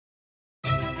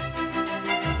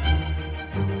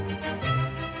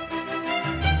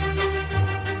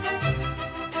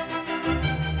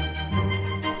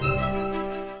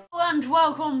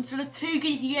welcome to the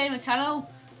 2GG Gamer channel.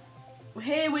 We're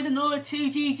here with another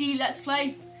 2GG Let's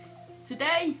Play.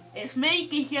 Today, it's me,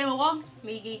 Geeky Gamer 1.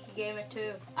 Me, Geeky Gamer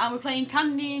 2. And we're playing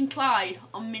Candy and Clyde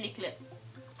on miniclip.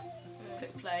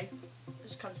 Click play.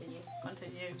 Just continue.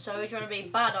 Continue. So which one to be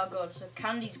bad or good? So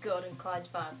Candy's good and Clyde's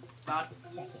bad. Bad.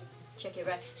 Check it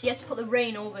right. So you have to put the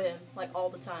rain over him, like all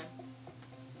the time.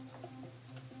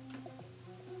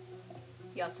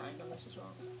 You are timed on this as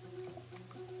well.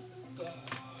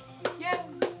 Yeah.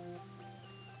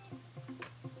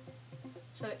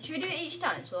 So should we do it each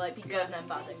time? So like be good and then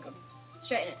bad then good.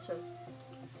 Straighten it. So.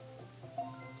 Oh,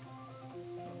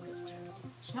 that's terrible.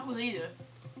 It's not with either.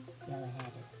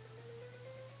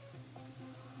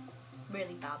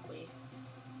 Really badly.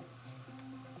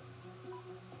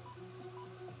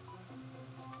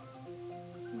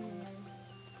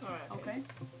 Alright. Okay.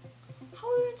 How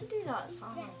are we meant to do that? It's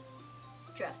hard.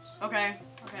 Dress. Okay.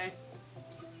 Okay.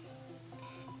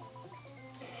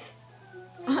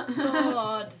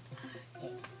 God.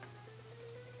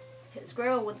 Hit the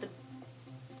squirrel with the.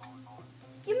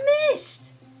 You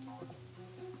missed!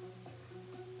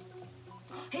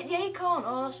 Hit the acorn!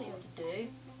 Oh, that's what you want to do.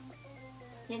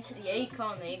 You hit the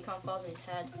acorn falls in his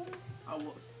head. Oh,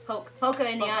 what? Poke her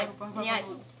in the eye. In the eyes.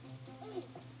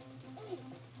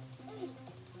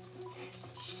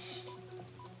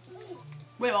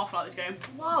 We're off like this game.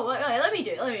 Wow, wait, let me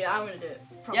do it. I'm gonna do it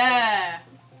properly. Yeah!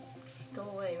 Go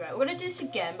away, right. We're gonna do this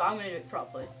again, but I'm gonna do it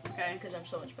properly. Okay. Because I'm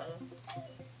so much better.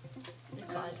 Do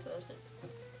Clyde first.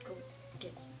 Go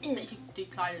get I think you should do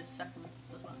Clyde as second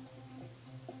as well.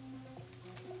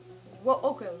 What?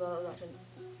 Okay, well, that was actually.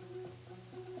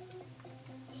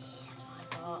 Yeah, that's what I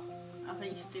thought. I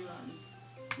think you should do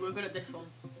we're good at this one.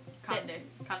 Candy.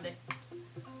 Candy.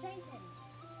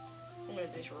 I'm gonna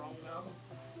do this wrong now.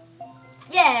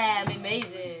 Yeah, I'm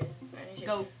amazing.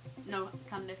 Go. No,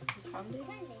 Candy. Candy?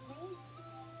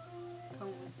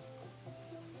 Cone.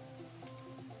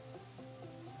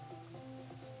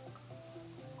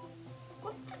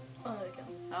 What the? Oh, there we go.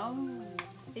 Oh.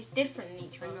 It's different in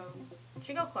each one. Should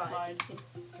we go Clyde?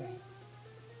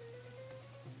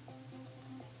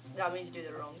 That means do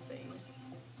the wrong thing.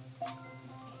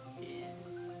 Yeah.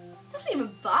 That's not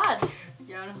even bad.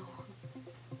 Yeah, I know.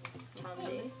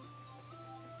 Candy.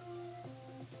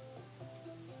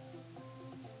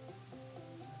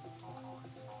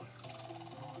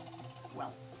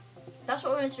 Well. That's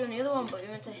what we meant to do in the other one, but we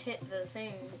meant to hit the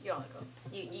thing. You wanna go?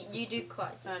 You do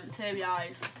Clyde. Teary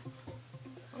eyes.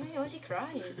 Oh yeah, why's he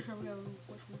crying? Shall we go?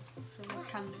 Which one? Shall we go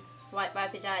Candy?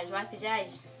 Wipe his eyes. Wipe his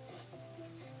eyes.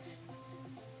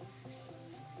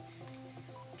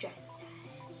 Dry those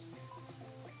eyes.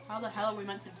 How the hell are we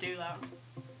meant to do that?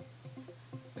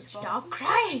 Stop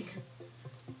crying!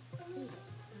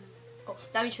 Oh,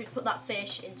 that means we should put that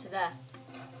fish into there.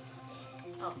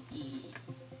 Oh. Yeah.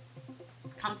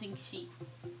 Counting sheep.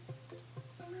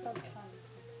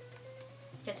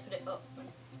 Just put it up.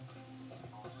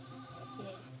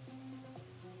 Yeah.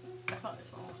 That's not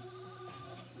this one.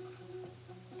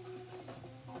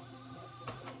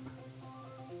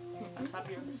 That's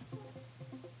fabulous.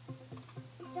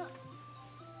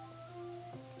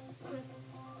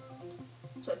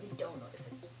 So it'd be donut if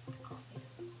it's coffee.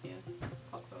 Yeah.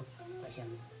 Cockroach.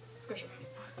 Squish it.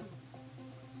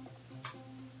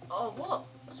 Oh, what?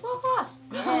 That's well fast.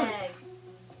 Yeah.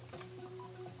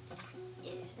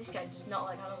 Yeah, this guy does not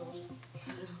like animals.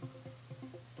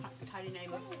 Tiny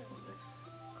neighbour.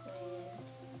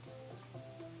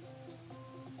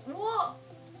 What?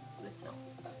 Little.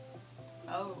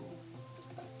 Oh.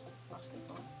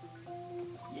 Basketball.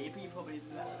 Yeah, but you probably do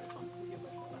better than this one. You're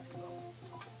much more basketball.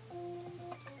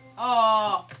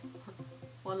 Oh!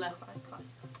 One left. Clyde.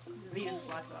 Venus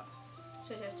fly for that. So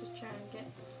you have to try and get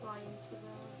flying to the...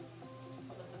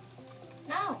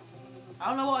 No! I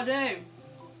don't know what to do.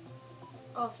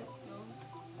 Oh,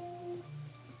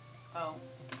 no.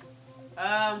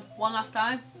 Oh. One last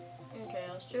time. Okay,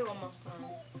 let's do it one last time.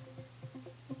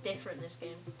 It's different this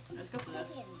game. Let's go for this.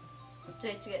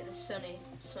 To get the sunny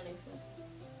for.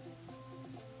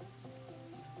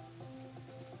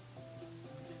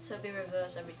 So it'll be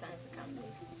reverse every time for Candy.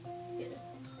 Get it?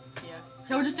 Yeah.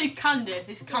 Shall we just do Candy?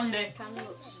 This Candy. Yeah, Candy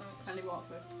looks so Candy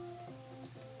Watford.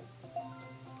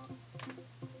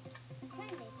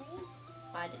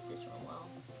 I did this one well.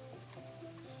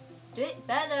 Do it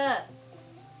better!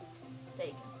 There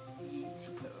you go.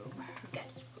 Superb. Got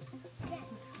it.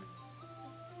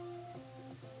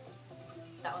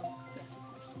 That one.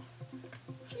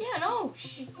 Yeah, no.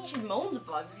 She moans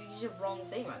about it. She's the wrong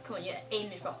thing, right? Come on, yeah, aim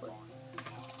this properly.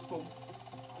 Boom.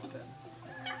 Superb.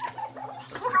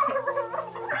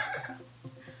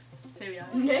 Here we are.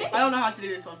 No. I don't know how to do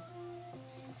this one.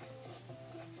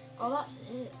 Oh, that's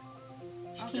it.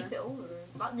 Just keep it over.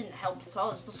 That didn't help at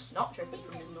all. It's still snot dripping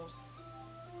from his nose.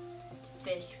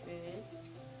 Fish food.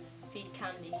 Feed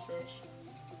candies fish.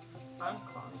 And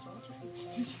clams.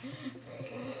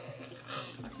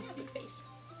 Big face.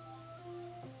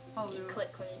 Oh, You no.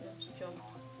 click when it wants to jump.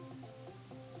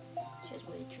 She has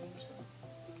weird dreams.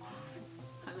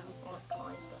 I know. I like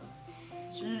Clyde's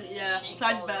better. Yeah, Shake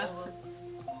Clyde's all better. over.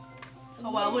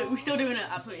 Oh well, we're still doing it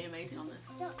absolutely amazing on this.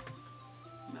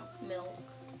 Milk.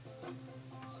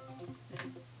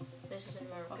 This is an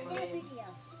American game.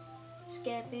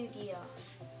 Scare Boogie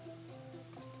off.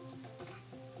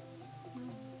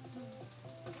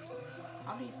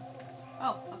 How do you?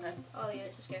 Oh, okay. Oh yeah,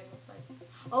 it's a scary one.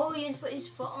 Oh, he has to put his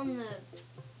foot on the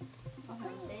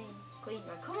thing. Clean,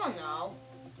 right? Come on now.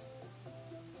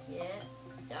 Yeah,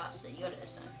 that's it. You got it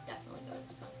this time. Definitely got it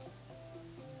this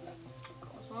time.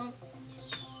 Got this one.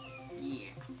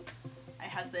 Yeah. It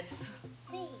has this.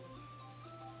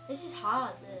 This is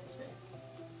hard. This. Right?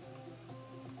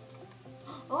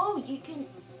 Oh, you can.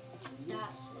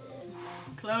 That's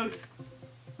it. Close.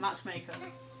 Matchmaker.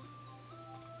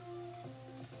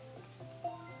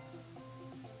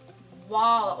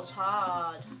 Wow, that was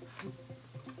hard.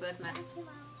 Where's next?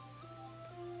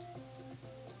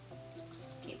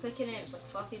 Keep clicking it. It's like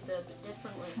Flappy Bird, but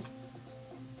differently.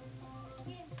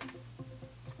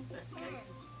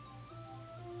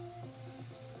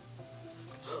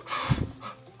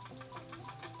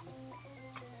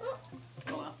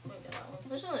 Oh well. Won't get that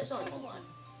one. It's only one line.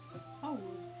 Oh.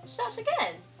 Starts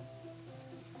again.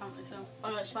 Apparently so.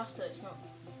 Oh no, it's faster. It's not.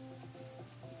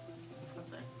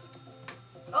 That's it.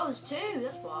 Oh, there's two.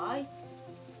 That's why.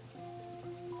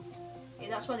 Yeah,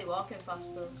 that's why they're walking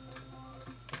faster.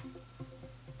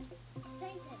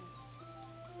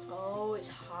 Oh, it's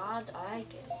hard. I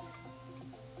get it.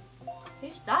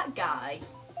 Who's that guy?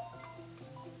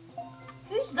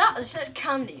 Who's that? It says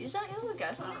Candy. Who's that other guy?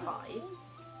 It's not Clyde.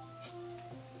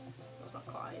 That's not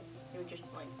Clyde. He would just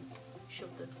like shove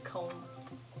the cone,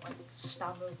 like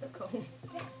stab her with the cone.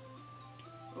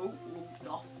 Oh,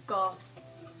 goth. Goth.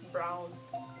 Brown.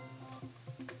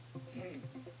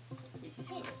 This is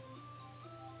good.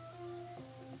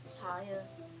 It's higher.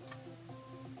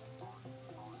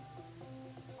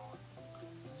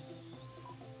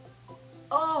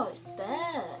 Oh, it's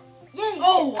there. Yeah.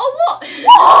 Oh! Oh, what?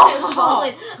 Whoa! It was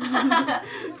falling.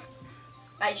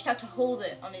 Right, you just have to hold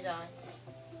it on his eye.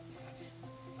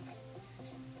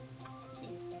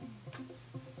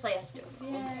 That's all you have to do.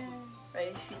 Yeah.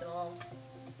 Right, just feed them all.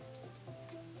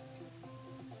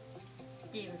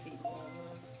 Didn't even feed them all.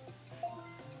 No.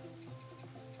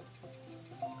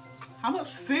 How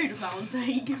much food does that one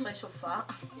take? It's like so fat.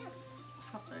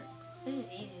 Fuck's sake. This is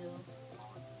easy though.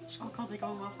 Oh god, they're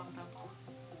going well fast now.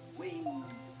 Whee!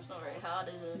 It's not very hard,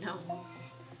 is it? No. Oh,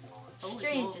 it's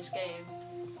Strange not. this game.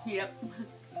 Yep.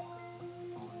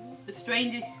 The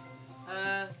strangest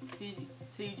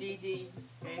 2GG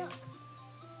game.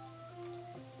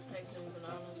 Eggs and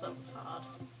bananas, that was hard.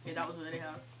 Yeah, that was really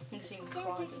hard. You can see him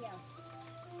crying.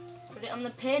 Put it on the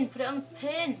pin, put it on the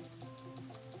pin!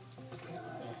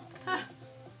 Yeah.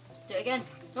 Do it again.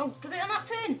 No, put it on that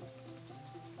pin!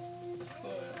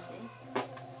 Yeah, see?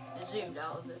 It zoomed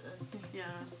out of it then. Yeah.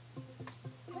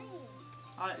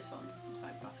 I like this one. It's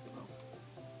like basketball.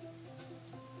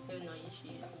 Even though you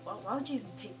should. Why would you even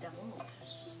pick them up?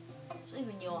 It's not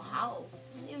even your house.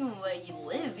 It's not even where you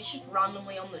live. It's just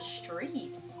randomly on the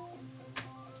street.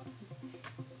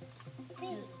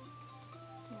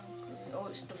 Oh,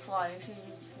 it's the flying.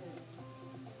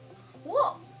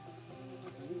 What?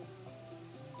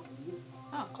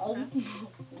 Oh, Oh. okay.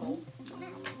 Oh.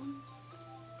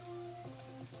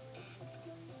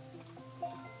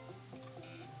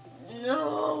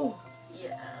 No!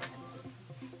 Yeah.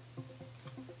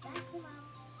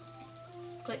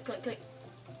 Click, click, click.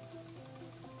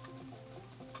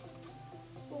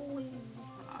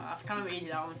 That's kind of easy,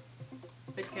 that one.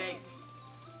 Bit of cake.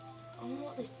 I don't know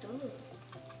what this does.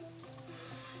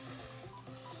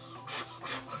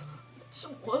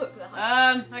 Doesn't work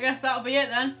that. I guess that'll be it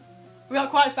then. We got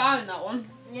quite far in that one.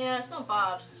 Yeah, it's not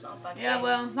bad. It's not a bad. Yeah, game.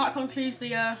 well, that concludes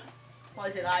the, what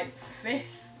is it, like,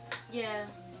 5th? Yeah.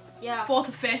 Yeah. 4th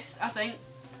or 5th, I think,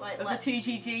 Like, of the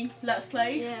 2GG Let's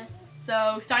Plays. Yeah.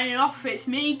 So, signing off, it's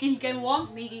me, Geeky Gamer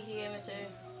 1. Me, Geeky Gamer 2.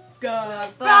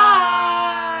 Goodbye!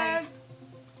 Bye.